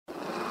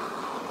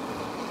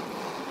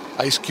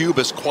Ice Cube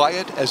as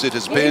quiet as it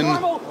has been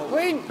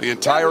the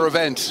entire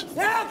event.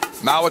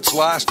 Mowatt's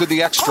last in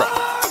the extra.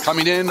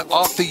 Coming in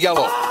off the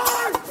yellow.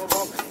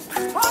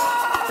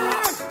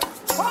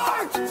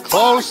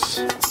 Close.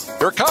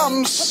 Here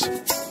comes.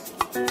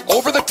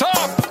 Over the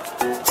top.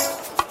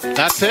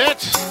 That's it.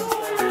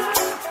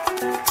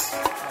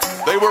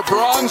 They were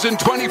bronze in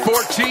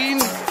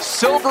 2014,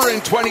 silver in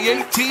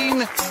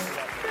 2018,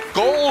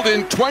 gold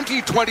in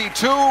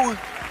 2022.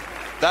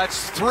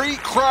 That's 3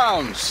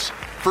 crowns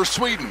for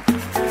Sweden.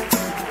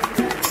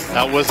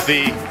 That was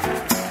the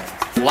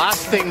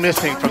last thing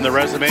missing from the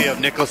resume of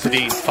Niklas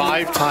Edin.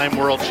 5-time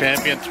world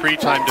champion,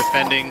 3-time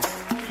defending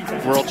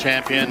world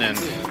champion, and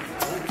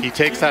he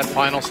takes that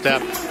final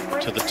step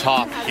to the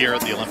top here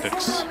at the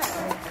Olympics.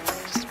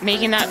 Just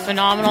making that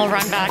phenomenal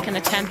run back in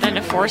the 10th and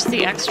to force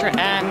the extra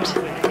end.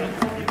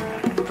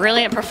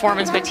 Brilliant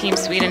performance by Team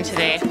Sweden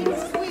today.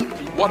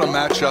 What a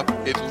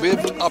matchup. It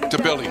lived up to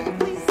billing.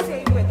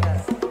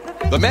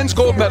 The men's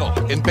gold medal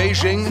in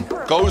Beijing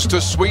goes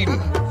to Sweden.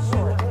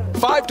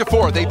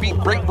 5-4, they beat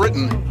Great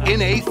Britain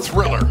in a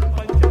thriller.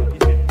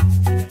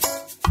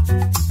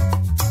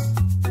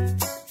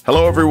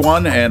 Hello,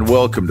 everyone, and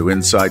welcome to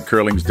Inside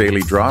Curling's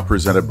Daily Draw,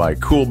 presented by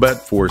Coolbet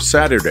for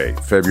Saturday,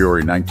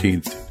 February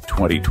 19th,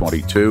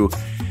 2022.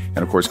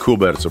 And, of course,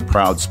 Coolbet is a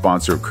proud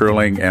sponsor of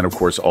curling and, of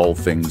course, all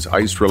things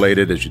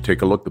ice-related. As you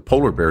take a look, the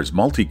polar bear is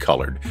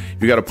multicolored. If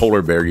you got a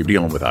polar bear, you're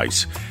dealing with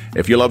ice.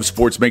 If you love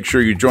sports, make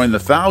sure you join the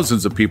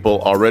thousands of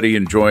people already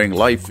enjoying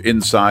life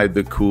inside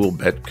the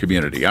Coolbet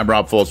community. I'm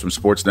Rob Foltz from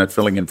Sportsnet,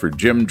 filling in for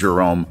Jim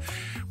Jerome.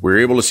 We're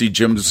able to see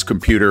Jim's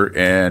computer,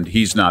 and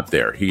he's not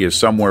there. He is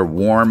somewhere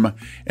warm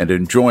and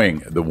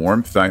enjoying the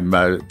warmth. I'm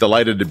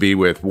delighted to be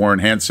with Warren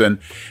Hansen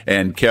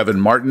and Kevin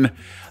Martin.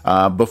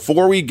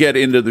 Before we get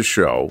into the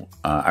show,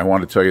 I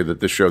want to tell you that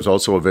this show is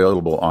also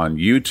available on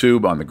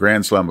YouTube, on the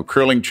Grand Slam of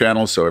Curling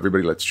channel. So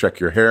everybody, let's check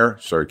your hair.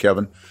 Sorry,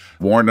 Kevin.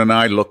 Warren and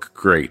I look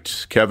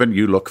great. Kevin,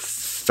 you look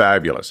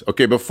fabulous.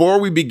 Okay, before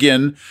we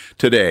begin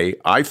today,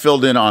 I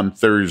filled in on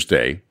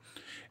Thursday,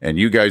 and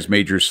you guys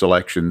made your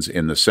selections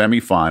in the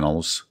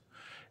semifinals.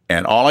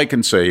 And all I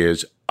can say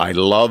is I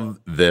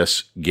love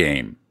this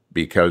game,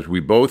 because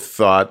we both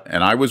thought,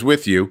 and I was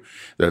with you,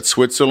 that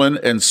Switzerland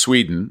and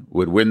Sweden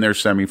would win their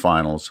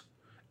semifinals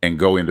and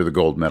go into the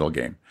gold medal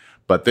game.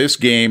 But this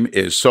game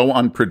is so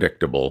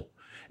unpredictable,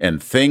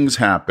 and things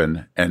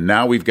happen, and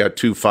now we've got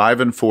 2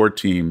 5-4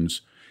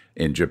 teams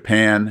in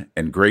Japan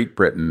and Great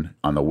Britain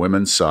on the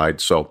women's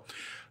side. So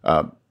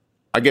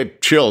I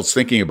get chills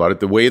thinking about it.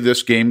 The way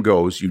this game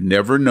goes, you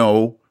never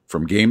know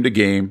from game to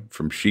game,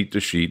 from sheet to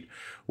sheet,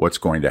 what's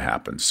going to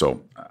happen.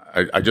 So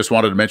I just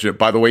wanted to mention it.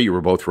 By the way, you were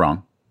both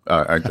wrong.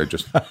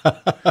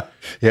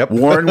 Yep.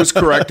 Warren was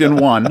correct in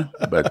one,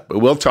 but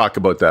we'll talk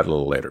about that a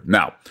little later.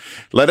 Now,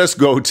 let us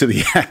go to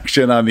the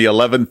action on the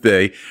 11th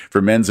day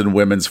for men's and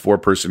women's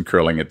 4-person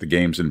curling at the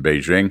games in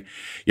Beijing.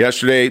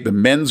 Yesterday, the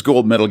men's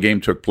gold medal game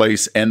took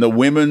place, and the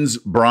women's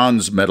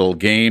bronze medal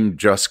game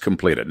just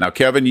completed. Now,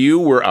 Kevin, you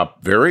were up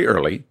very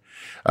early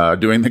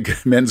doing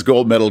the men's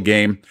gold medal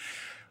game.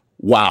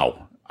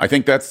 Wow. I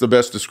think that's the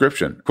best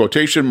description.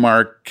 Quotation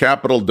mark,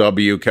 capital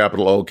W,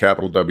 capital O,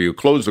 capital W,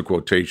 close the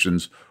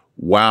quotations.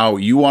 Wow,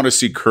 you want to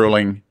see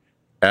curling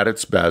at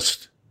its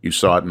best. You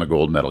saw it in the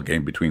gold medal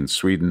game between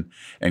Sweden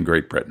and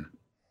Great Britain.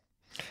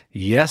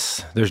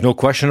 Yes, there's no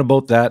question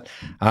about that.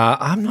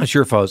 I'm not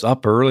sure if I was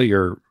up early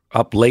or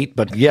up late,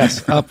 but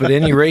yes, up at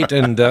any rate,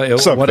 and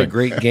what a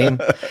great game.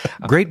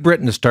 Great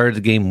Britain started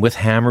the game with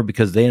hammer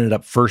because they ended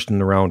up first in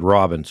the round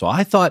robin. So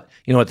I thought,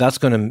 you know what, that's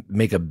going to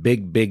make a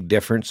big, big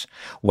difference.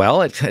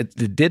 Well,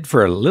 it did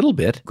for a little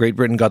bit. Great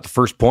Britain got the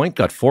first point,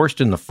 got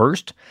forced in the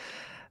first.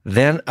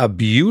 Then a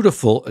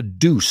beautiful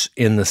deuce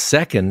in the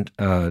second.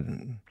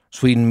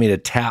 Sweden made a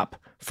tap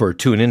for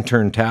 2, an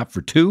in-turn tap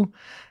for 2,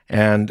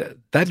 and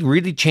that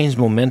really changed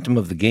momentum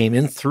of the game.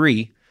 In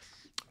 3,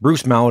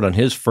 Bruce Mowat on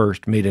his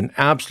first made an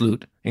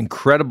absolute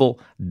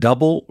incredible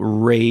double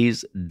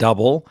raise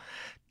double,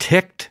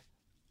 ticked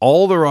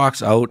all the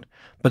rocks out,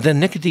 but then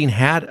Niklas Edin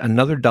had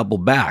another double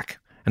back.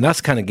 And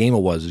that's the kind of game it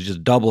was. It was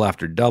just double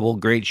after double,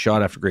 great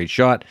shot after great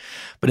shot.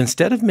 But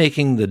instead of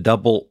making the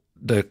double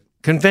the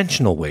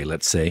conventional way,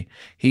 let's say,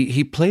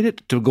 he played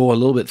it to go a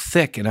little bit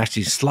thick and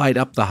actually slide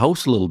up the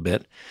house a little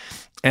bit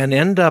and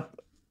end up,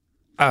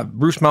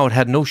 Bruce Mowat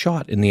had no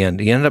shot in the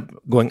end. He ended up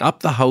going up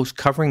the house,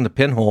 covering the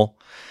pinhole,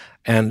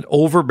 and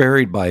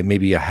over-buried by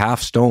maybe a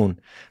half stone.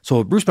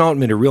 So Bruce Mowat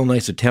made a real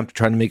nice attempt to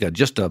try to make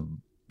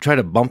try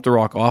to bump the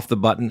rock off the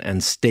button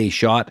and stay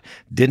shot.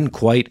 Didn't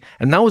quite.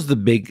 And that was the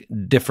big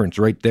difference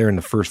right there in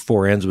the first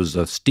 4 ends, was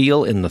a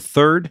steal in the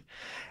third,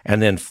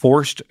 and then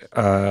forced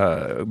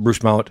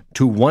Bruce Mowat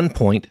to 1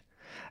 point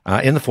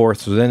in the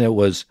fourth. So then it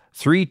was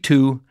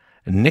 3-2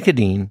 Niklas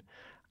Edin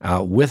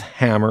with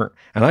hammer.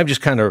 And I've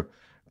just kind of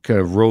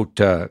wrote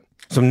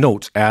some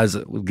notes as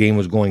the game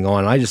was going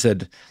on. I just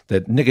said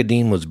that Niklas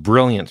Edin was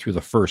brilliant through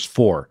the first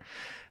 4.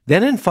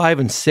 Then in 5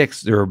 and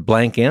 6, there were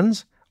blank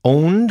ends,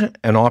 owned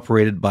and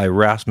operated by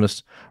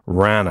Rasmus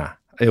Rana.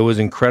 It was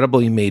incredible.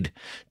 He made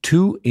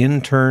 2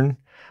 in-turn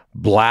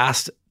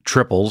blast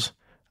triples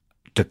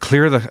to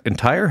clear the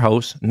entire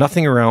house,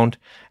 nothing around,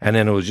 and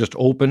then it was just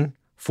open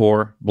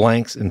for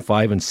blanks in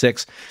 5 and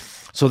 6.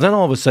 So then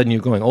all of a sudden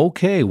you're going,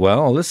 okay,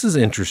 well, this is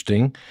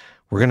interesting.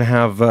 We're going to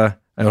have an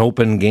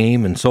open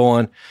game and so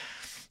on.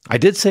 I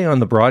did say on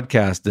the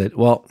broadcast that,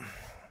 well,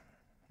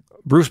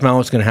 Bruce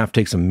Mallett's going to have to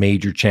take some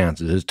major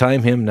chances. It's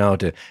time him now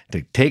to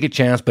take a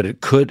chance, but it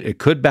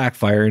could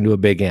backfire into a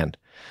big end.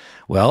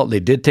 Well,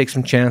 they did take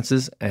some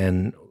chances,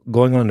 and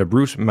going on to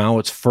Bruce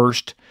Mallett's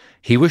first,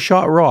 he was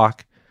shot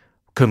rock,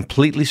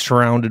 completely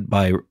surrounded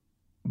by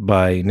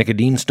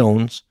Nicodine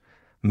stones,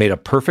 made a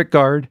perfect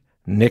guard.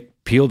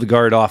 Nick peeled the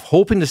guard off,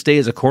 hoping to stay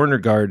as a corner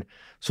guard,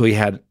 so he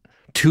had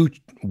 2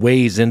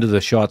 ways into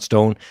the shot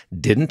stone.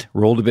 Didn't,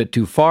 rolled a bit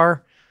too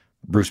far.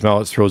 Bruce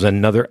Mallett throws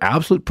another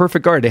absolute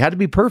perfect guard. They had to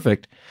be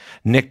perfect.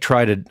 Nick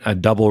tried a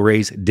double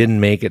raise,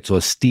 didn't make it, so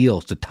a steal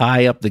to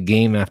tie up the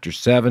game after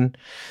 7.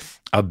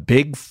 A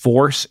big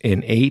force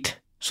in 8,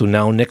 so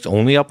now Nick's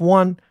only up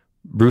 1.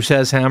 Bruce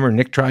has hammer.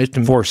 Nick tries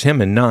to force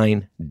him in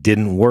 9.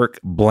 Didn't work,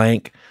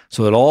 blank.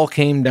 So it all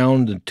came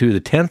down to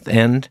the 10th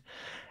end,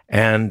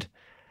 and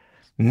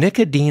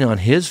Nicodine on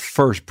his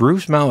first,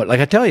 Bruce Mallett, like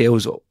I tell you, it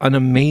was an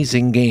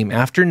amazing game.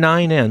 After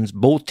 9 ends,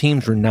 both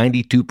teams were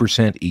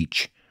 92%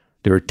 each.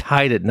 They were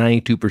tied at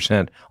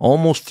 92%,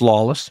 almost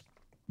flawless.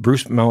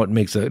 Bruce Mallett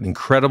makes an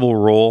incredible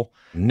roll.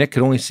 Nick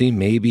could only see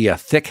maybe a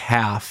thick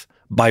half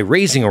by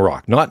raising a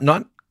rock, not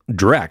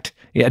direct.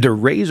 He had to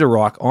raise a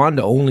rock on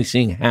to only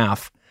seeing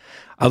half.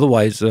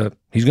 Otherwise,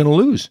 he's going to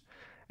lose.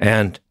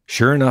 And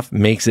sure enough,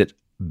 makes it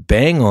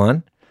bang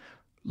on,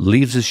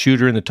 leaves his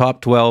shooter in the top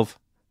 12.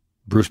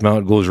 Bruce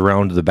Mallett goes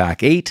around to the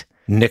back 8.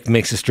 Nick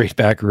makes a straight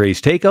back raise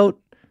takeout.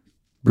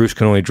 Bruce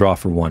can only draw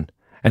for 1.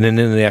 And then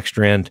in the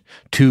extra end,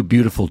 2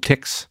 beautiful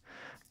ticks,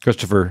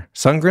 Christopher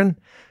Sundgren,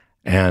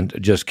 and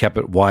just kept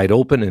it wide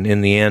open. And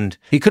in the end,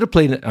 he could have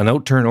played an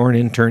out-turn or an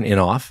in-turn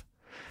in-off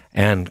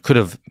and could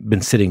have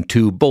been sitting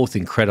 2, both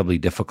incredibly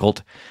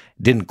difficult.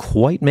 Didn't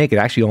quite make it,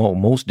 actually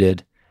almost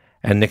did.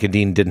 And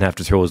Nicodine didn't have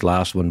to throw his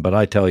last one. But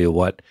I tell you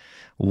what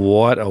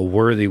a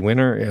worthy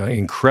winner.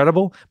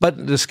 Incredible.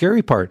 But the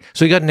scary part,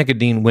 so you got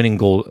Nicodine winning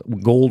gold,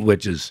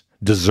 which is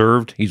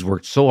deserved. He's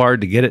worked so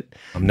hard to get it.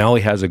 Now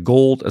he has a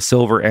gold, a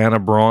silver, and a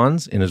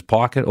bronze in his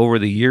pocket over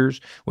the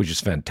years, which is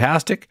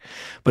fantastic.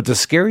 But the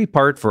scary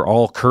part for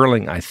all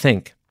curling, I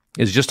think,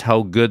 is just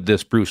how good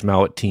this Bruce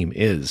Mallett team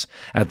is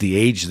at the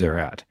age they're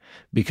at,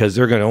 because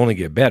they're going to only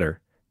get better.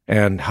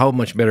 And how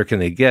much better can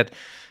they get?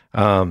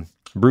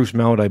 Bruce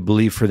Mallett, I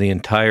believe, for the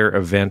entire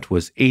event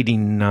was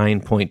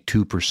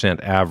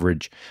 89.2%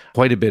 average,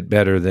 quite a bit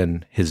better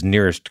than his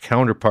nearest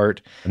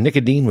counterpart.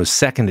 Nicodine was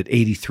second at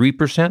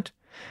 83%.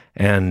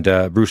 And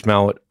Bruce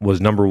Mallett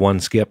was number 1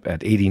 skip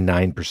at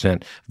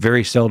 89%.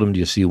 Very seldom do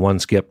you see one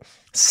skip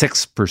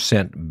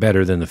 6%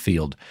 better than the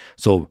field.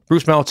 So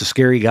Bruce Mallett's a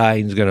scary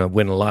guy. He's going to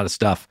win a lot of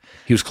stuff.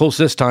 He was close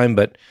this time,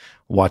 but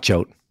watch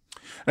out.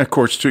 And of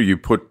course, too, you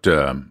put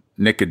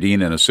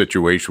Nicodine in a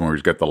situation where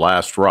he's got the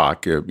last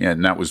rock,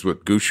 and that was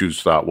what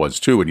Gushu's thought was,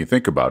 too, when you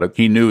think about it.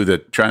 He knew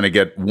that trying to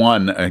get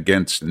 1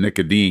 against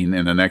Nicodine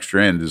in an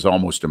extra end is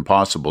almost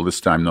impossible. This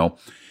time, though,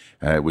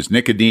 it was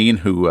Nicodine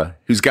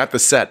who's got the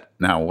set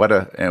now. What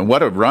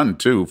a run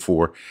too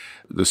for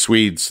the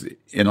Swedes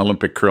in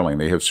Olympic curling.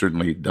 They have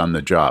certainly done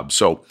the job.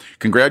 So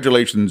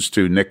congratulations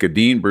to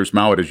Nicodine. Bruce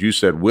Mallett, as you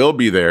said, will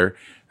be there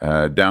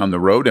down the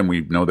road, and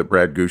we know that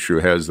Brad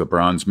Gushue has the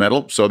bronze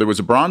medal. So there was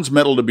a bronze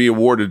medal to be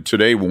awarded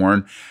today,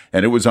 Warren,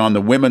 and it was on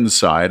the women's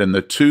side. And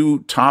the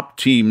 2 top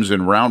teams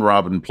in round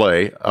robin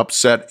play,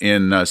 upset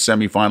in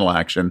semifinal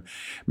action,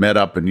 met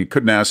up, and you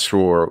couldn't ask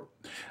for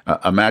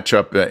a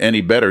matchup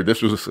any better.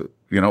 This was,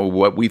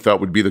 what we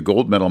thought would be the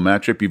gold medal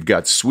matchup. You've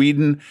got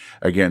Sweden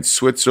against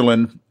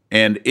Switzerland,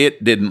 and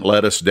it didn't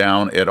let us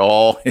down at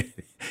all.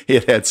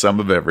 It had some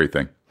of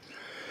everything.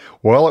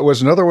 Well, it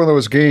was another one of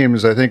those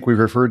games I think we've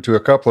referred to a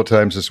couple of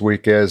times this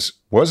week as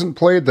wasn't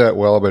played that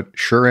well, but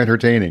sure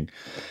entertaining.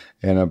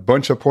 And a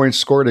bunch of points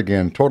scored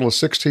again. Total of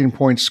 16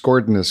 points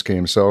scored in this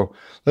game. So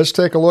let's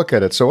take a look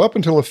at it. So up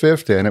until the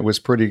 5th end, it was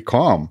pretty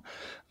calm.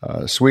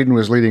 Sweden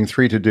was leading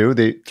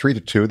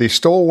 3-2. They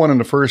stole 1 in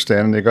the first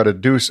end, and they got a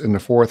deuce in the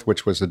 4th,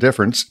 which was the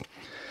difference.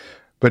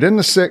 But in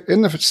the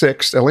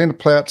 6th, Elena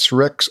Platz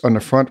wrecks on the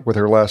front with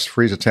her last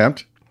freeze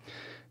attempt,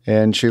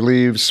 and she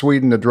leaves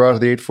Sweden to draw to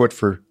the 8-foot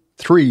for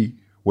 3,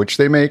 which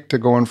they make to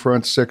go in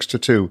front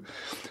 6-2.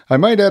 I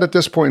might add at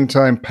this point in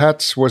time,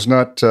 Pats was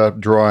not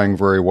drawing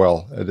very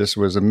well. This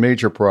was a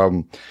major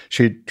problem.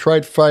 She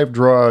tried 5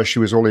 draws. She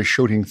was only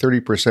shooting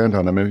 30%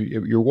 on them.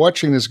 If you're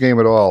watching this game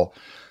at all,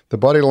 the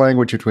body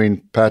language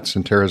between Pats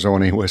and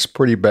Terrazzoni was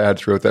pretty bad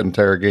throughout that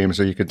entire game,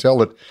 so you could tell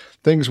that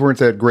things weren't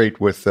that great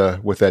with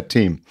that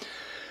team.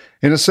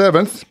 In the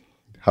 7th,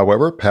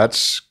 however,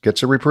 Pats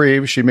gets a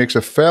reprieve. She makes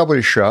a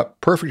fabulous shot,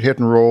 perfect hit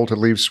and roll to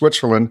leave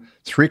Switzerland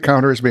 3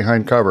 counters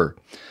behind cover.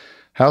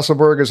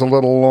 Hasselberg is a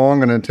little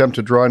long in an attempt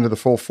to draw into the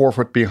full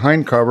 4-foot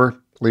behind cover,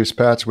 leaves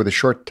Pats with a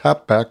short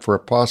tap back for a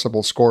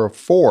possible score of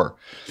 4.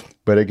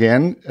 But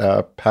again,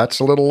 Pat's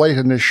a little late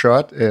in this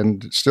shot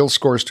and still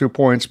scores 2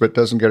 points, but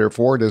doesn't get her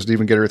 4, doesn't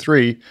even get her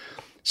 3.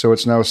 So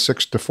it's now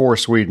 6-4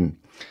 Sweden.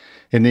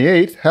 In the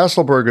 8th,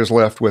 Hasselborg is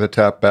left with a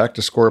tap back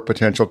to score a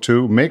potential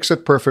 2, makes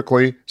it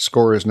perfectly.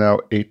 Score is now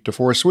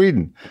 8-4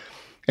 Sweden.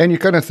 And you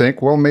kind of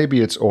think, well,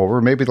 maybe it's over.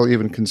 Maybe they'll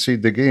even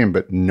concede the game.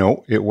 But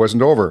no, it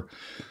wasn't over.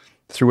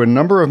 Through a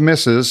number of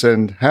misses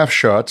and half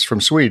shots from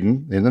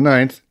Sweden in the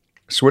 9th,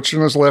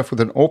 Switzerland is left with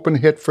an open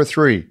hit for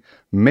 3.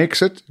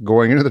 Makes it.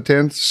 Going into the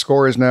 10th,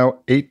 score is now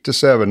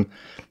 8-7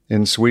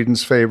 in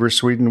Sweden's favor.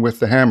 Sweden with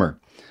the hammer.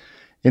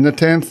 In the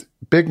 10th,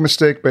 big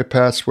mistake by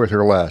Pats with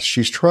her last.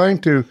 She's trying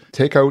to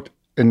take out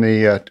in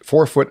the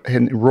forefoot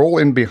and roll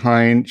in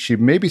behind. She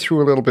maybe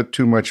threw a little bit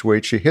too much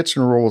weight. She hits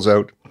and rolls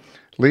out,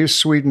 leaves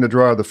Sweden to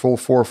draw the full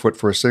forefoot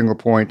for a single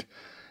point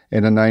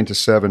and a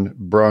 9-7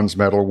 bronze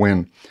medal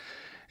win.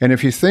 And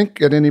if you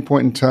think at any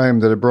point in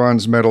time that a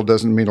bronze medal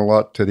doesn't mean a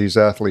lot to these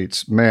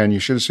athletes, man, you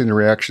should have seen the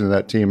reaction of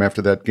that team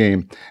after that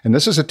game. And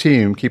this is a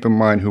team, keep in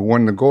mind, who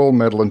won the gold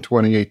medal in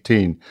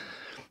 2018.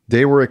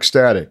 They were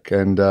ecstatic,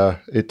 and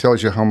it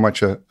tells you how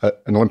much an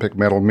Olympic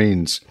medal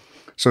means.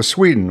 So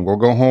Sweden will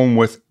go home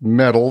with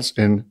medals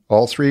in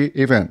all 3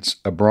 events,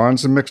 a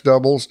bronze in mixed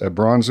doubles, a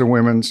bronze in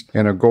women's,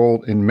 and a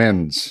gold in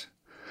men's.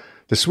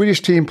 The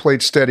Swedish team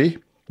played steady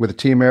with a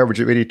team average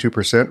of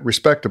 82%,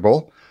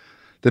 respectable.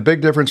 The big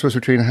difference was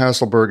between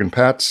Hasselborg and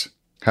Pats.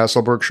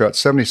 Hasselborg shot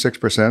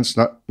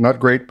 76%, not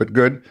great, but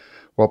good,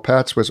 while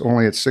Pats was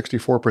only at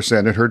 64%,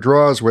 and her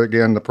draws were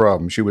again the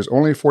problem. She was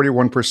only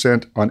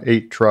 41% on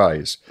 8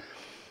 tries.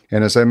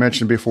 And as I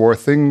mentioned before,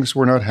 things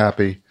were not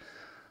happy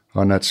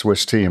on that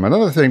Swiss team.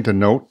 Another thing to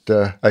note,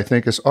 I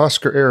think, is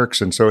Oscar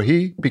Eriksson. So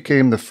he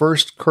became the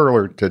first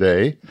curler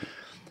today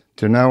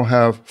to now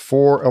have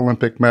 4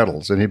 Olympic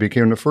medals, and he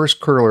became the first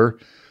curler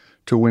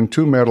to win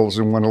 2 medals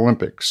in one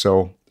Olympics.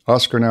 So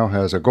Oscar now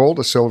has a gold,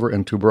 a silver,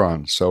 and 2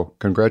 bronze. So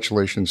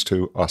congratulations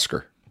to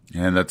Oscar.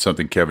 And that's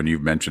something, Kevin,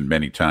 you've mentioned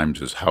many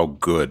times, is how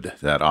good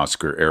that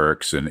Oscar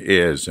Eriksson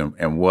is,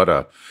 and what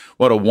a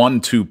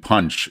 1-2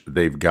 punch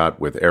they've got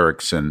with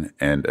Eriksson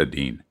and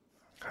Edin.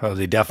 Oh,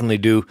 they definitely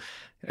do.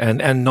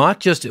 And not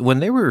just when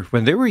they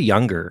were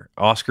younger,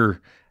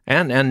 Oscar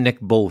and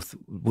Nick both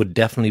would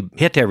definitely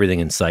hit everything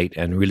in sight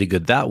and really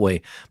good that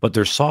way, but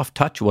their soft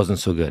touch wasn't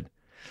so good.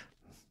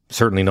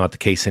 Certainly not the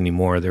case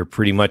anymore. They're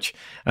pretty much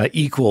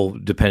equal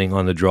depending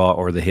on the draw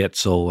or the hit,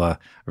 so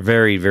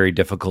very, very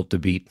difficult to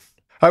beat.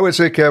 I would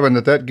say, Kevin,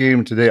 that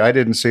game today, I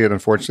didn't see it,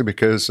 unfortunately,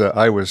 because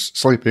I was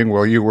sleeping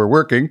while you were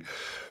working,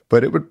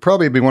 but it would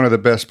probably be one of the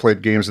best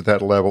played games at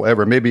that level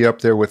ever, maybe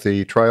up there with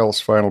the trials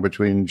final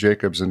between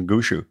Jacobs and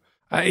Gushue.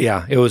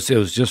 Yeah, it was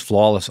just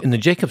flawless. In the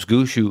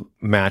Jacobs-Gushue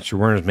match, there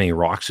weren't as many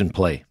rocks in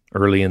play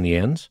early in the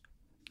ends.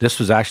 This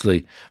was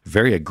actually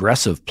very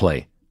aggressive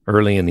play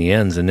early in the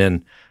ends, and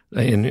then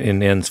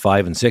in ends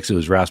 5 and 6, it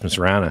was Rasmus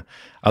Rana.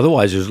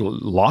 Otherwise, there's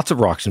lots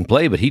of rocks in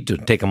play, but he'd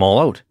take them all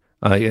out.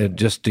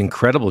 Just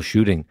incredible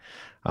shooting.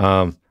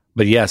 But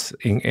yes,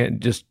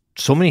 just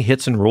so many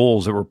hits and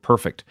rolls that were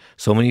perfect.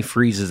 So many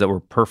freezes that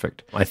were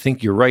perfect. I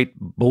think you're right,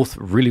 both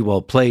really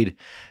well played.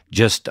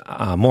 Just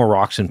more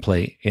rocks in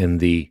play in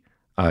the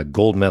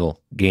gold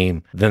medal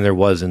game than there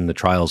was in the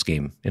trials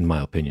game, in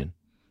my opinion.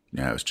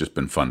 Yeah, it's just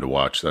been fun to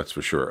watch, that's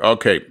for sure.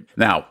 Okay,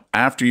 now,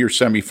 after your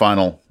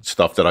semifinal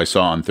stuff that I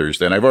saw on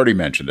Thursday, and I've already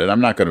mentioned it, I'm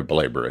not going to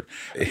belabor it.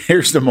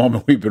 Here's the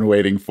moment we've been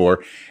waiting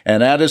for,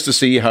 and that is to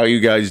see how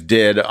you guys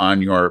did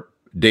on your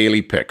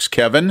daily picks.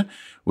 Kevin,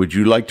 would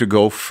you like to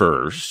go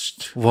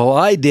first? Well,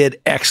 I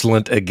did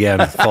excellent again,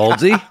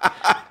 Falsey.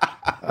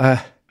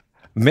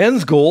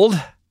 Men's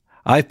gold,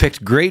 I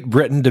picked Great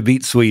Britain to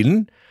beat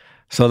Sweden,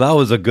 so that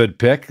was a good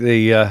pick.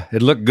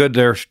 It looked good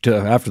there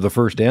after the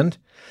first end.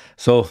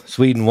 So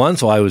Sweden won,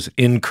 so I was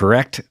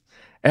incorrect.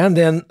 And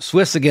then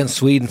Swiss against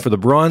Sweden for the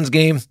bronze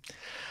game.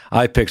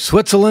 I picked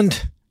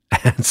Switzerland,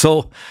 and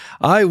so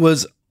I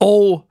was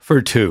 0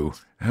 for 2.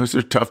 Those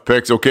are tough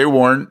picks. Okay,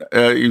 Warren,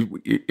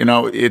 you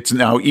know, it's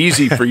now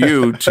easy for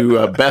you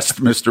to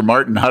best Mr.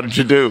 Martin. How did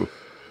you do?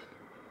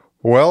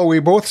 Well, we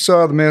both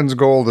saw the men's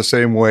goal the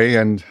same way,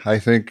 and I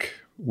think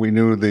we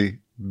knew the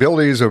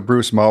abilities of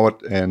Bruce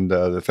Mowat and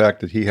the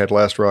fact that he had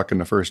last rock in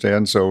the first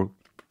end. So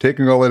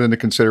taking all that into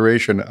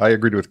consideration, I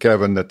agreed with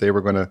Kevin that they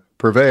were going to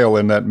prevail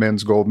in that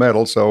men's gold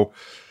medal. So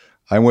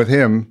I'm with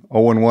him,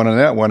 0-1 on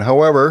that one.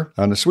 However,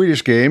 on the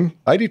Swedish game,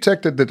 I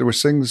detected that there was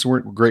things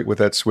weren't great with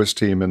that Swiss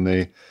team in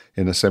the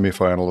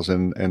semifinals,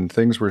 and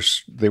things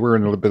they were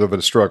in a little bit of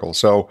a struggle.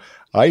 So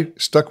I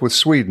stuck with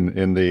Sweden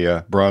in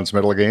the bronze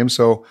medal game.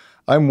 So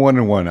I'm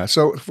 1-1.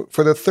 So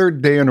for the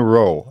third day in a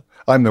row,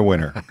 I'm the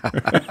winner.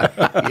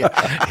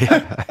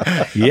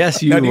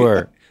 Yes, you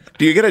were.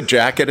 Do you get a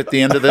jacket at the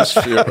end of this,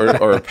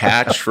 or a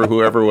patch for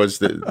whoever was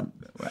the?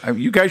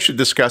 You guys should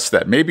discuss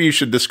that. Maybe you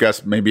should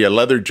discuss maybe a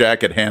leather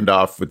jacket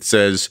handoff that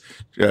says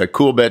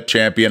 "Coolbet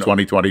Champion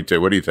 2022."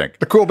 What do you think?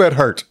 The Coolbet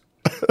heart.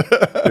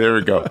 There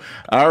we go.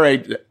 All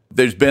right.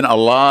 There's been a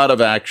lot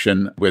of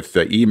action with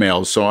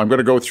emails, so I'm going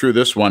to go through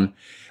this one.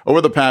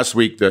 Over the past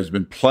week, there's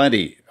been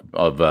plenty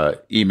of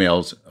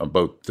emails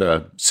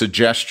about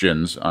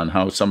suggestions on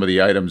how some of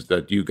the items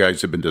that you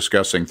guys have been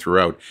discussing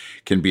throughout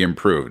can be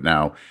improved.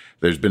 Now,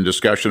 There's been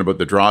discussion about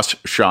the draw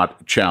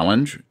shot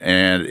challenge,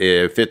 and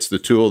if it's the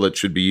tool that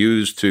should be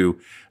used to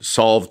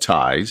solve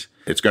ties.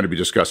 It's going to be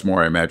discussed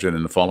more, I imagine,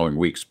 in the following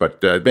weeks. But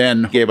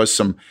Ben gave us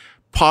some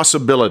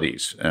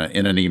possibilities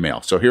in an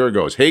email. So here it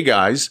goes. Hey,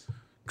 guys.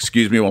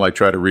 Excuse me while I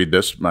try to read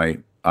this. My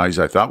eyes,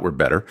 I thought, were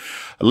better.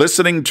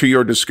 Listening to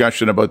your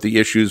discussion about the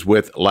issues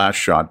with last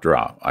shot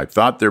draw, I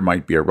thought there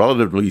might be a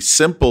relatively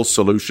simple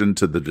solution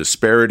to the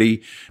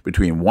disparity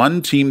between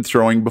one team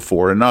throwing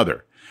before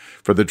another.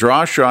 For the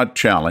draw shot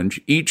challenge,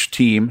 each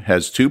team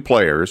has 2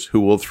 players who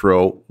will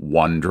throw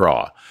one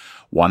draw.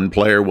 One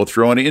player will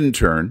throw an in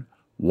turn.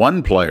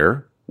 One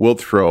player will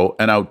throw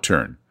an out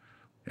turn.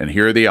 And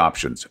here are the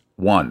options.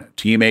 1,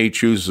 Team A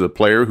chooses a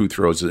player who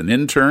throws an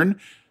in turn.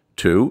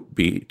 2,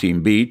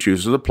 Team B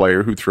chooses a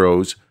player who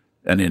throws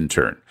an in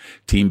turn.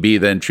 Team B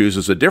then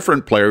chooses a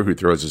different player who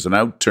throws as an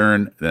out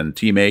turn. Then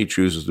Team A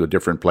chooses a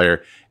different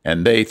player,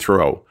 and they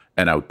throw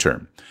an out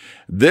turn.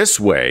 This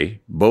way,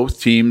 both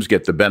teams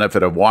get the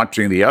benefit of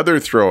watching the other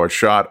throw a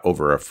shot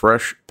over a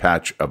fresh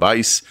patch of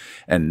ice,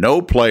 and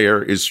no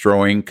player is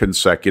throwing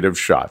consecutive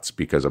shots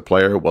because a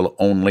player will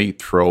only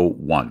throw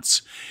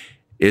once.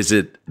 Is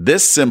it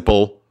this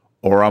simple,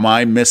 or am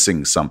I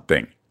missing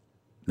something?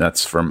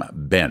 That's from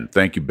Ben.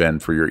 Thank you, Ben,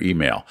 for your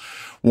email.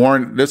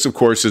 Warren, this, of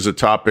course, is a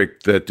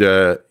topic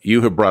that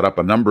you have brought up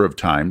a number of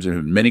times and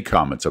have many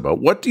comments about.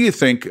 What do you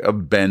think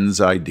of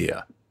Ben's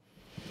idea?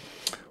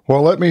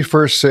 Well, let me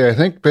first say, I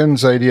think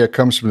Ben's idea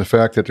comes from the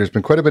fact that there's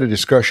been quite a bit of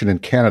discussion in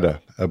Canada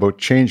about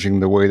changing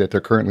the way that they're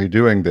currently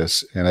doing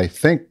this. And I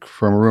think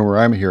from a rumor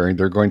I'm hearing,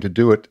 they're going to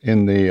do it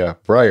in the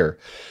Brier.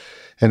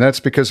 And that's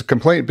because the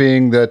complaint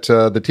being that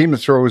the team that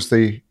throws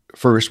the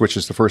first, which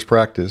is the first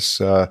practice,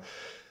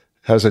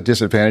 has a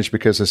disadvantage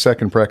because the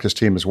second practice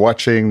team is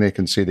watching. They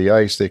can see the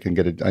ice. They can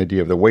get an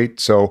idea of the weight.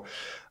 So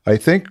I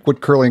think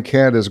what Curling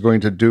Canada is going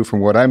to do,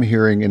 from what I'm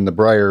hearing in the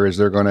Brier, is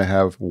they're going to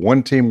have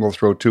one team will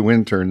throw 2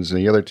 in turns and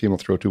the other team will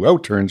throw 2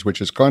 out turns, which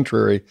is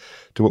contrary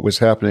to what was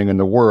happening in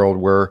the world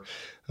where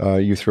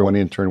you throw an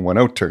in turn, 1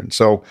 out turn.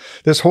 So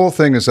this whole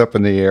thing is up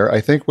in the air.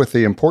 I think with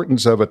the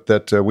importance of it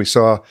that we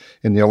saw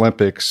in the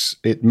Olympics,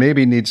 it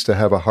maybe needs to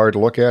have a hard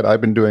look at.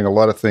 I've been doing a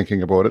lot of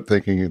thinking about it,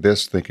 thinking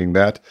this, thinking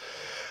that.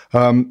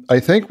 I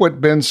think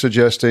what Ben's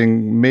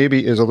suggesting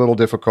maybe is a little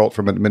difficult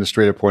from an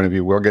administrative point of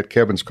view. We'll get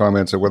Kevin's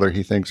comments on whether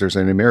he thinks there's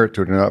any merit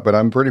to it or not, but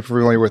I'm pretty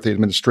familiar with the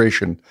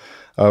administration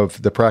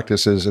of the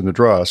practices and the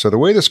draw. So the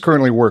way this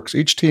currently works,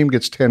 each team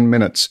gets 10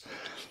 minutes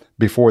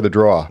before the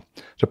draw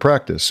to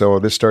practice. So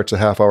this starts a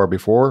half hour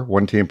before.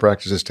 One team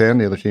practices 10,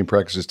 the other team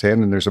practices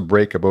 10, and there's a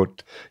break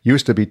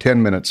used to be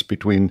 10 minutes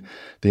between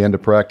the end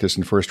of practice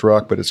and first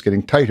rock, but it's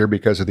getting tighter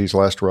because of these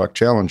last rock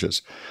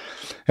challenges.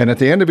 And at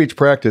the end of each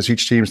practice,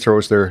 each team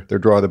throws their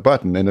draw the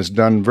button, and it's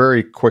done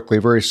very quickly,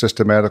 very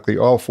systematically.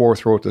 All 4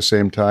 throw at the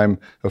same time.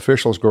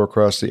 Officials go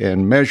across the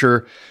end,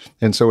 measure,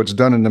 and so it's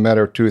done in a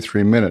matter of 2 or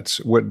 3 minutes.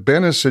 What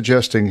Ben is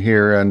suggesting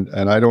here, and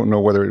I don't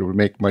know whether it would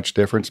make much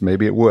difference,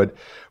 maybe it would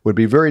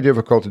be very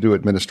difficult to do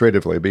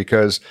administratively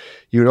because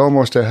you'd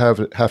almost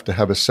have to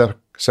have a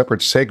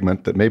separate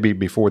segment that maybe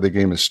before the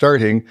game is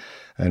starting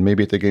and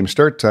maybe at the game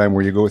start time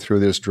where you go through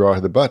this draw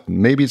the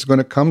button. Maybe it's going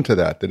to come to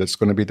that it's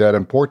going to be that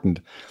important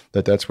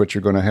that that's what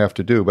you're going to have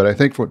to do. But I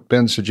think what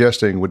Ben's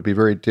suggesting would be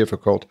very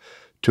difficult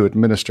to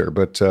administer.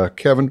 But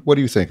Kevin, what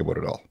do you think about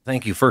it all?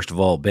 Thank you, first of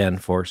all, Ben,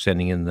 for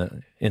sending in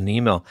the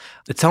email.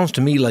 It sounds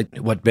to me like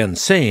what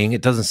Ben's saying.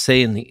 It doesn't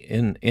say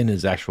in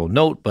his actual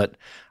note, but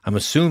I'm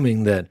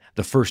assuming that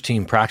the first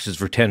team practices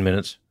for 10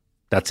 minutes.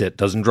 That's it.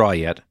 Doesn't draw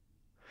yet.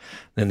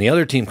 Then the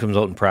other team comes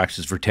out and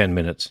practices for 10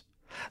 minutes.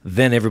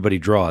 Then everybody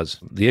draws.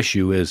 The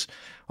issue is,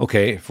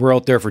 okay, if we're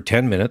out there for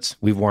 10 minutes,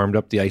 we've warmed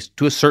up the ice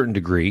to a certain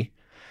degree.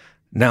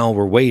 Now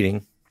we're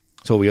waiting.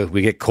 So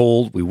we get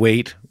cold, we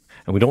wait,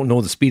 and we don't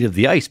know the speed of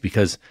the ice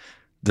because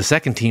the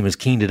second team has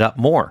keened it up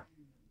more.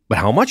 But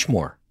how much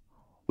more?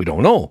 We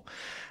don't know.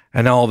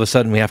 And now all of a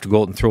sudden we have to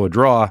go out and throw a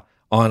draw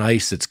on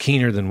ice that's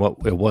keener than what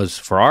it was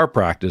for our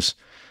practice.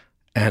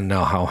 And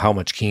now how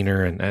much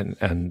keener.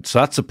 And so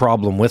that's the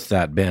problem with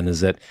that, Ben,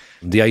 is that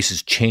the ice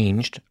has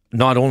changed.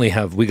 Not only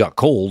have we got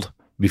cold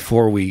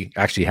before we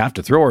actually have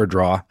to throw our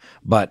draw,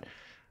 but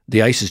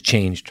the ice has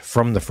changed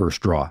from the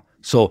first draw.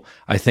 So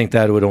I think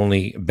that would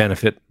only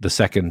benefit the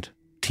second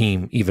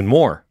team even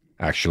more,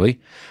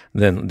 actually,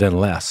 than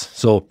less.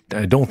 So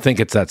I don't think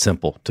it's that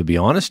simple, to be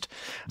honest.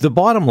 The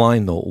bottom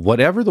line, though,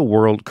 whatever the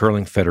World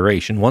Curling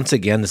Federation, once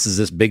again, this is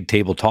this big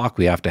table talk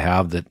we have to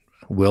have that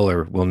will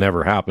or will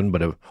never happen,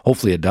 but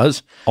hopefully it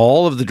does.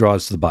 All of the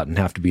draws to the button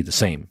have to be the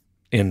same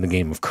in the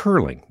game of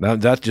curling.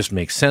 That just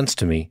makes sense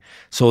to me,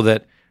 so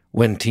that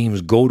when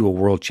teams go to a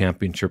world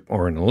championship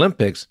or an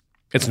Olympics,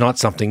 it's not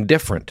something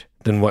different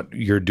than what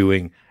you're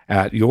doing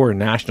at your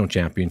national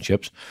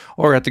championships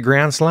or at the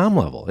Grand Slam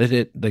level.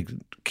 They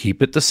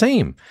keep it the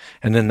same.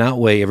 And then that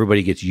way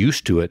everybody gets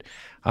used to it.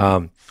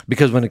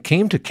 Because when it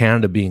came to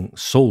Canada being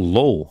so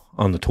low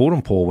on the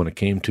totem pole, when it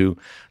came to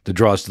the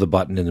draws to the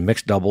button in the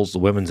mixed doubles, the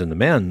women's and the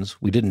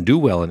men's, we didn't do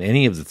well in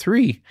any of the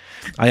 3.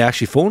 I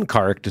actually phoned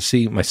Kark to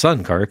see my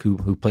son, Kark,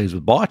 who plays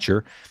with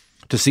Botcher,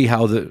 to see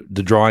how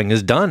the drawing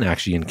is done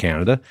actually in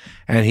Canada.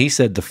 And he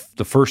said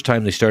the first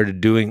time they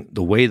started doing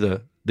the way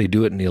they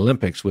do it in the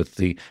Olympics with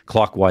the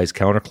clockwise,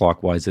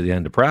 counterclockwise at the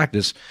end of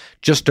practice,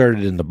 just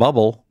started in the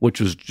bubble, which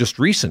was just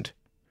recent.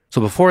 So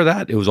before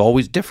that, it was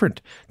always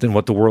different than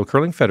what the World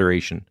Curling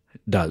Federation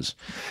does.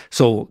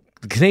 So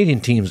the Canadian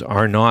teams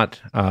are not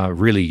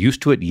really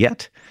used to it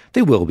yet.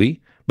 They will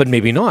be, but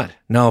maybe not.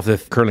 Now,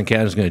 if Curling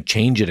Canada is going to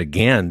change it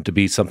again to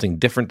be something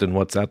different than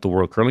what's at the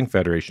World Curling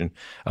Federation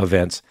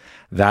events,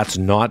 that's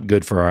not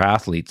good for our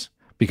athletes,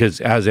 because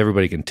as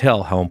everybody can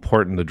tell how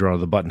important the draw of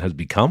the button has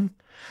become,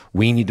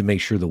 we need to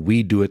make sure that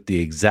we do it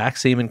the exact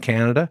same in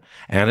Canada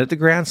and at the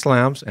Grand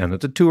Slams and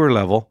at the tour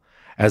level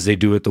as they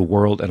do at the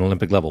world and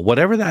Olympic level.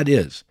 Whatever that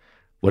is,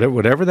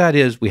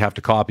 we have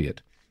to copy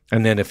it.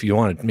 And then if you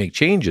want to make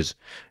changes,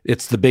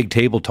 it's the big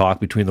table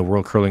talk between the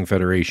World Curling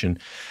Federation,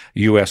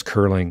 U.S.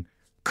 Curling,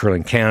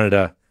 Curling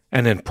Canada,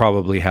 and then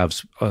probably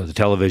have the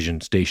television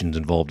stations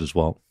involved as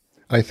well.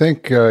 I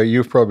think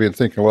you've probably been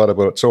thinking a lot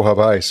about it, so have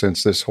I,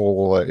 since this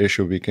whole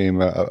issue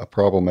became a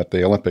problem at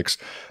the Olympics.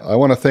 I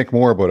want to think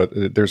more about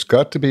it. There's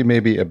got to be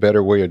maybe a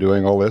better way of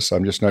doing all this.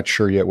 I'm just not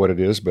sure yet what it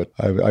is, but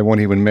I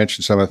won't even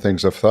mention some of the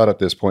things I've thought at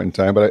this point in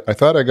time. But I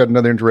thought I got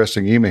another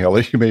interesting email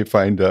that you may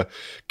find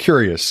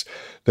curious,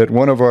 that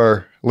one of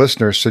our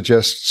listeners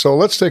suggests, so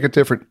let's take a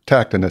different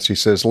tack than this. He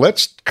says,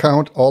 let's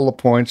count all the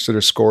points that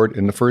are scored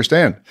in the first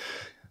end.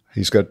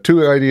 He's got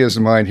two ideas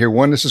in mind here.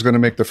 One, this is going to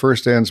make the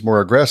first ends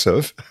more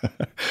aggressive,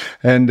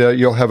 and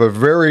you'll have a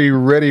very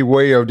ready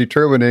way of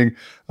determining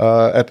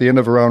at the end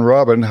of a round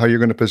robin how you're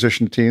going to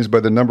position teams by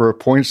the number of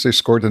points they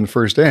scored in the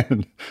first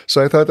end.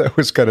 So I thought that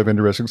was kind of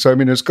interesting. So, I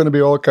mean, there's going to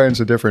be all kinds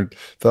of different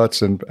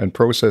thoughts and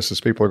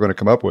processes people are going to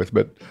come up with,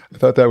 but I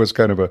thought that was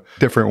kind of a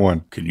different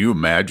one. Can you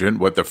imagine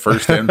what the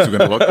first ends are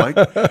going to look like?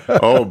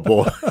 Oh,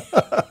 boy.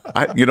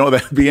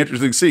 That'd be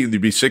interesting to see.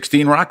 There'd be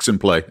 16 rocks in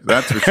play.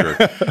 That's for sure.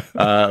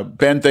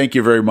 Ben, thank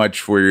you very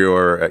much for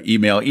your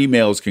email.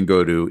 Emails can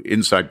go to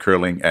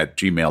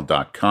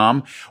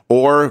insidecurling@gmail.com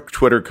or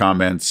Twitter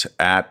comments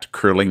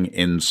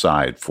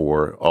 @curlinginside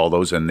for all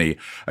those. And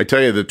I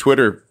tell you, the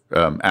Twitter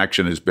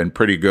action has been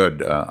pretty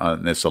good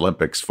on this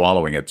Olympics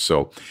following it.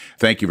 So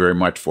thank you very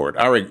much for it.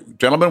 All right,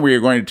 gentlemen, we are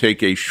going to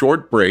take a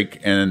short break.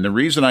 And the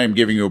reason I am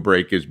giving you a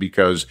break is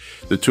because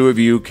the two of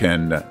you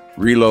can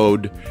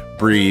reload,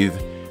 breathe,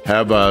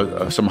 have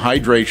some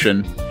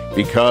hydration,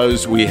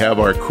 because we have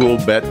our Cool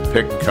Bet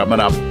pick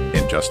coming up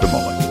in just a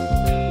moment.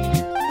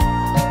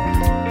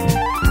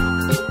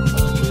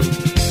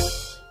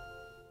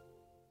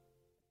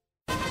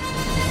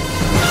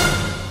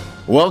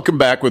 Welcome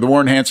back with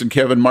Warren Hansen,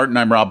 Kevin Martin.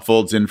 I'm Rob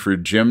Folds in for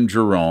Jim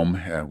Jerome.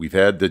 We've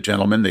had the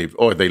gentlemen. They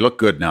look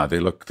good now.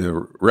 They look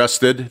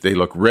rested. They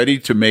look ready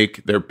to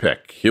make their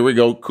pick. Here we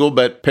go. Cool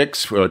Bet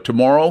picks for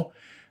tomorrow.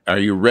 Are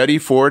you ready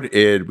for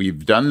it?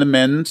 We've done the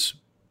men's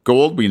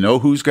gold. We know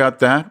who's got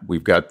that.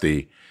 We've got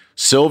the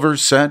silver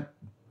set,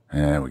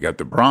 and we got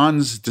the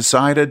bronze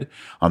decided.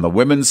 On the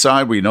women's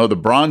side, we know the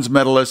bronze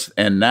medalists,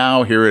 and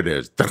now here it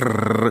is.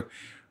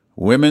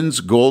 Women's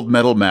gold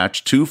medal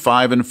match, 2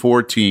 5 and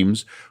 4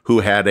 teams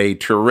who had a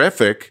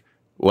terrific,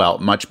 well,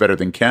 much better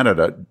than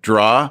Canada,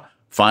 draw,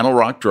 final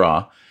rock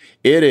draw.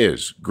 It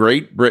is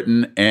Great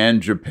Britain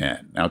and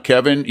Japan. Now,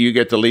 Kevin, you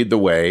get to lead the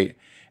way,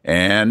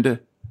 and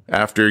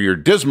after your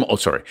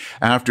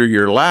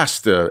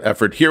last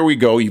effort, here we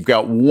go. You've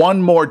got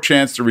one more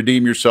chance to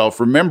redeem yourself.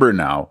 Remember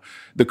now,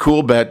 the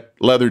Cool Bet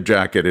leather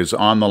jacket is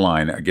on the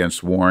line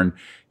against Warren.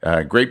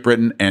 Great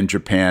Britain and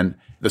Japan.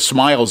 The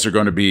smiles are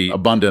going to be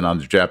abundant on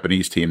the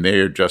Japanese team.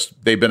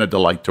 They've been a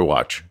delight to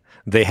watch.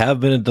 They have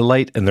been a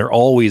delight, and they're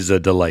always a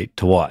delight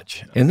to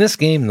watch. In this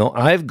game, though,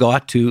 I've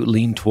got to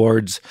lean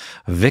towards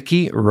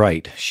Vicky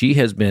Wright. She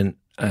has been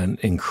an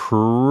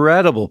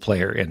incredible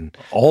player in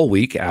all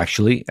week,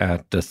 actually,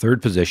 at the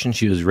third position.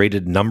 She was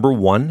rated number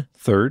 1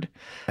 third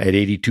at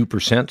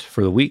 82%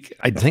 for the week.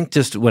 I think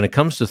just when it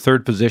comes to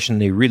third position,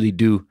 they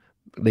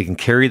can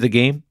carry the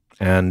game.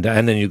 And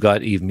then you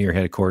got Eve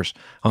Muirhead, of course,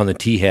 on the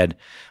tee head,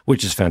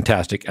 which is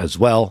fantastic as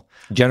well.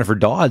 Jennifer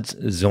Dodds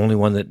is the only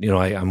one that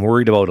I'm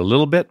worried about a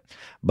little bit,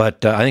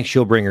 but I think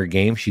she'll bring her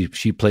game. She's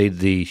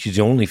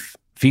the only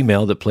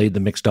female that played the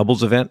mixed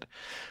doubles event.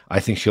 I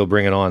think she'll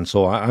bring it on.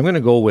 So I'm going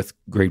to go with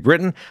Great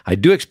Britain. I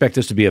do expect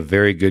this to be a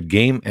very good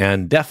game,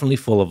 and definitely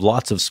full of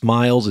lots of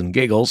smiles and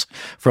giggles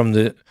from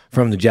the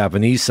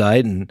Japanese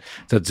side and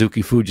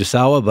Tatsuki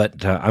Fujisawa.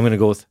 But I'm going to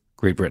go with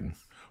Great Britain.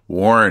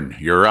 Warren,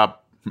 you're up.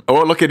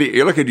 Oh, look at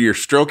you! Look at you! You're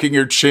stroking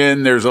your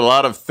chin. There's a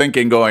lot of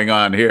thinking going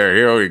on here.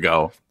 Here we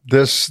go.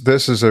 This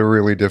is a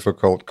really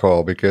difficult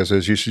call because,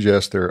 as you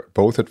suggest, they're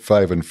both at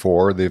 5 and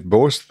 4. They've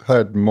both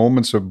had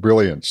moments of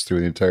brilliance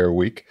through the entire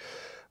week.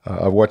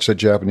 I've watched the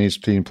Japanese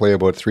team play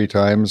about 3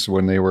 times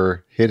when they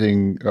were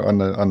hitting on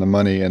the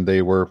money and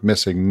they were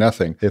missing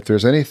nothing. If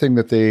there's anything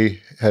that they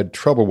had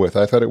trouble with,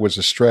 I thought it was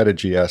a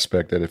strategy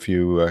aspect at a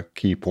few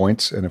key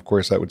points. And of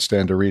course, that would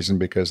stand to reason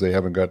because they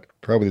haven't got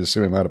probably the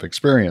same amount of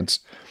experience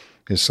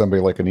as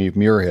somebody like an Eve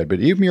Muirhead.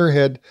 But Eve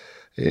Muirhead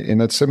in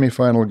that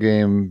semifinal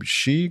game,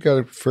 she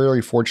got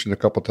fairly fortunate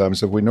a couple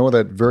times. If we know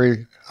that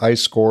very high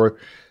score,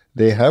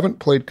 they haven't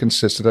played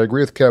consistent. I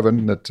agree with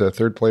Kevin that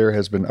third player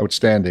has been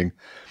outstanding.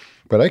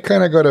 But I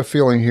kind of got a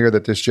feeling here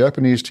that this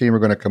Japanese team are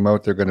going to come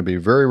out. They're going to be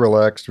very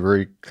relaxed,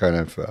 very kind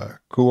of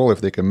cool.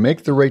 If they can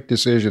make the right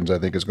decisions, I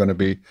think is going to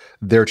be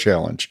their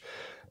challenge.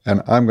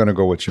 And I'm going to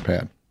go with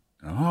Japan.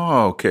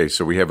 Oh, okay.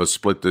 So we have a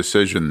split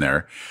decision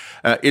there.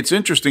 It's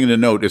interesting to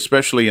note,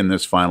 especially in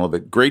this final,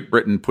 that Great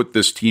Britain put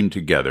this team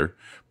together,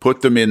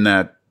 put them in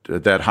that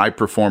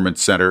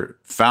high-performance center,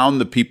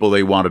 found the people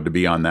they wanted to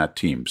be on that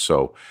team.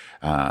 So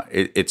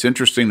it's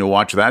interesting to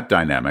watch that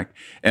dynamic.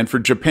 And for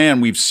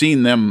Japan, we've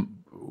seen them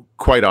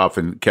quite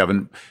often,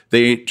 Kevin.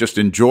 They just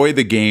enjoy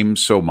the game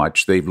so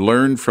much. They've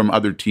learned from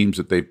other teams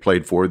that they've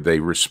played for. They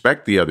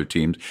respect the other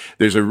teams.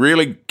 There's a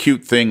really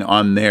cute thing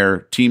on their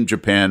Team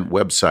Japan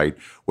website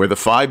where the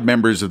 5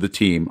 members of the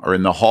team are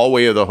in the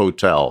hallway of the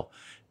hotel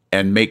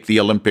and make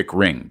the Olympic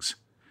rings.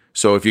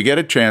 So if you get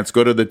a chance,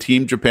 go to the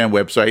Team Japan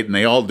website and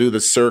they all do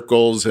the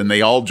circles and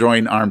they all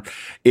join arms.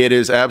 It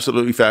is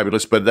absolutely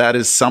fabulous, but that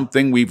is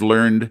something we've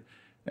learned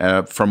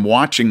from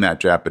watching that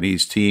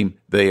Japanese team.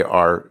 They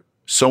are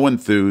so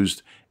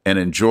enthused and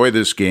enjoy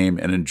this game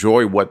and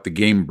enjoy what the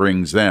game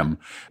brings them.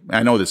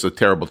 I know this is a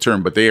terrible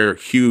term, but they are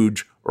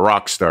huge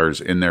rock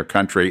stars in their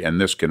country, and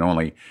this can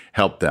only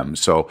help them.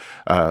 So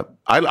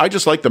I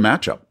just like the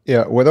matchup.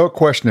 Yeah, without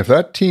question, if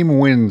that team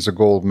wins a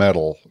gold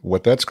medal,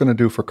 what that's going to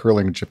do for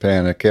curling in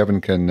Japan, and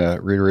Kevin can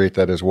reiterate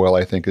that as well,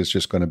 I think is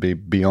just going to be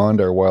beyond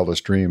our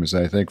wildest dreams.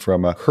 And I think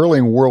from a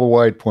curling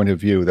worldwide point of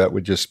view, that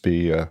would just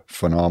be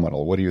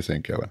phenomenal. What do you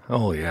think, Kevin?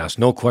 Oh, yes,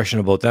 no question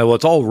about that. Well,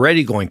 it's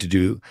already going to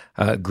do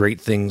great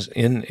things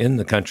in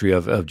the country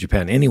of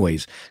Japan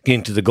anyways,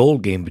 getting to the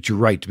gold game. But you're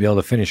right, to be able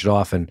to finish it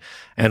off and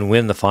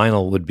win the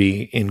final would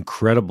be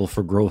incredible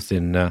for growth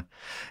in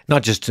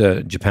not just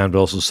Japan, but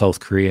also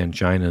South Korea and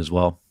China as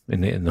well,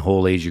 in the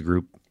whole Asia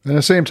group. And at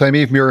the same time,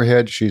 Eve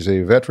Muirhead, she's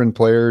a veteran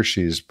player.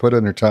 She's put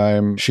in her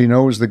time. She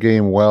knows the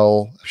game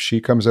well. She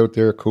comes out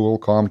there cool,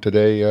 calm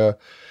today.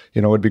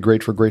 It'd be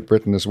great for Great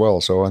Britain as well.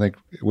 So I think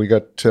we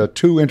got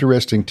 2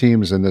 interesting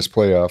teams in this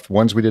playoff,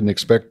 ones we didn't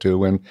expect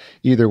to, and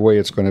either way,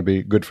 it's going to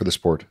be good for the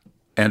sport.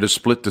 And a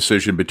split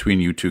decision between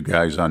you two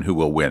guys on who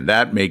will win.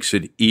 That makes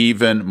it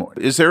even more.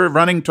 Is there a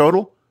running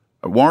total?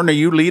 Warren, are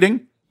you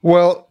leading?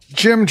 Well,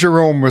 Jim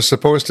Jerome was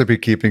supposed to be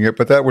keeping it,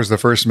 but that was the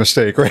first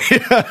mistake, right?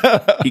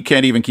 He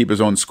can't even keep his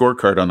own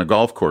scorecard on the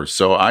golf course,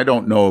 so I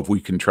don't know if we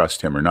can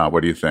trust him or not.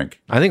 What do you think?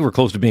 I think we're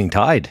close to being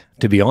tied,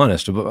 to be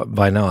honest,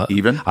 by now.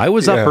 Even? I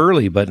was up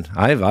early, but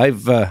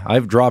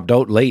I've dropped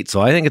out late, so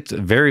I think it's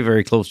very,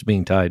 very close to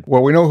being tied.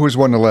 Well, we know who's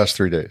won the last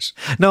 3 days.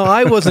 No,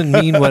 I wasn't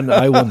mean when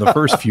I won the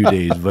first few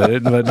days,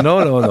 but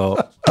no.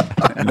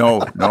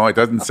 No, it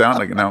doesn't sound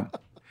like it, no.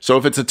 So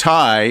if it's a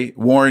tie,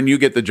 Warren, you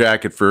get the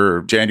jacket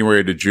for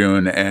January to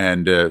June,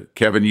 and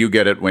Kevin, you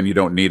get it when you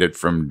don't need it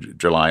from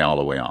July all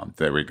the way on.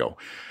 There we go.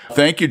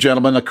 Thank you,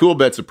 gentlemen. The Cool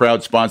Bet's a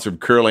proud sponsor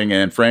of curling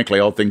and, frankly,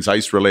 all things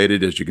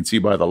ice-related. As you can see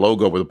by the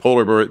logo with a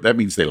polar bear, that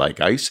means they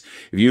like ice.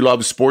 If you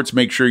love sports,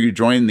 make sure you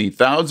join the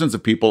thousands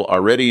of people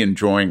already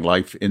enjoying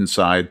life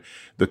inside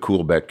the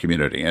Cool Bet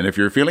community. And if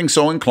you're feeling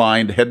so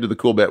inclined, head to the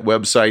Cool Bet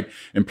website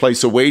and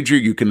place a wager.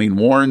 You can lean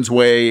Warren's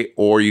way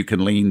or you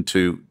can lean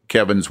to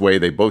Kevin's way.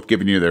 They've both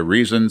given you their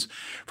reasons.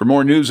 For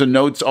more news and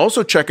notes,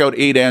 also check out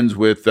 8 Ends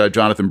with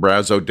Jonathan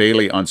Brazo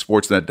daily on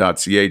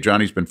sportsnet.ca.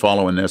 Johnny's been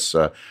following this,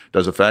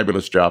 does a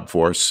fabulous job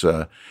for us.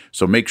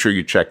 So make sure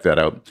you check that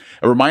out.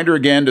 A reminder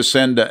again to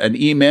send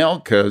an email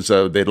because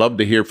they'd love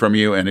to hear from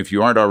you. And if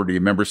you aren't already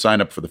a member,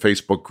 sign up for the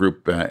Facebook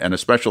group. And a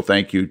special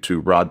thank you to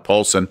Rod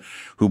Paulson,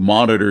 who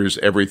monitors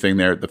everything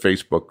there at the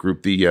Facebook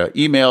group. The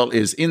email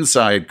is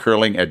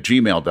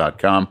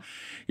insidecurling@gmail.com.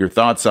 Your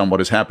thoughts on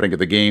what is happening at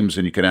the games,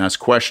 and you can ask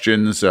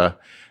questions.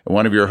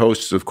 One of your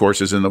hosts, of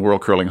course, is in the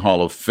World Curling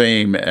Hall of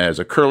Fame as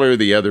a curler.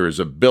 The other is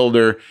a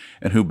builder.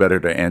 And who better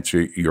to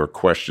answer your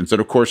questions?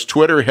 And, of course,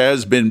 Twitter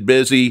has been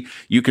busy.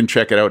 You can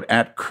check it out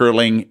at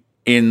Curling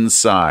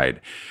Inside.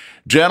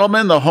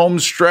 Gentlemen, the home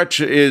stretch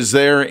is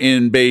there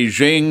in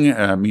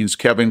Beijing. Means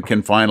Kevin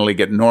can finally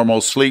get normal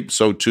sleep.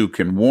 So, too,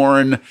 can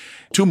Warren.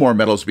 2 more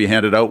medals be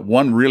handed out.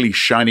 One really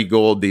shiny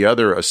gold, the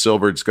other a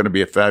silver. It's going to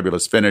be a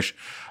fabulous finish.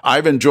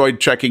 I've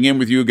enjoyed checking in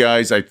with you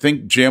guys. I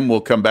think Jim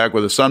will come back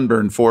with a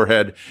sunburned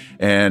forehead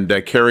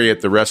and carry it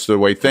the rest of the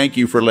way. Thank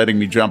you for letting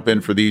me jump in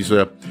for these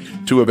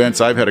 2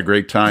 events. I've had a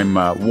great time.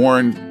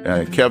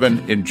 Warren,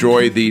 Kevin,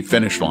 enjoy the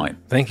finish line.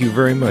 Thank you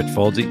very much,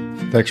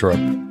 Faldsy. Thanks,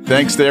 Rob.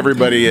 Thanks to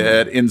everybody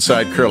at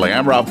Inside Curling.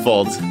 I'm Rob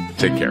Faulds.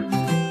 Take care.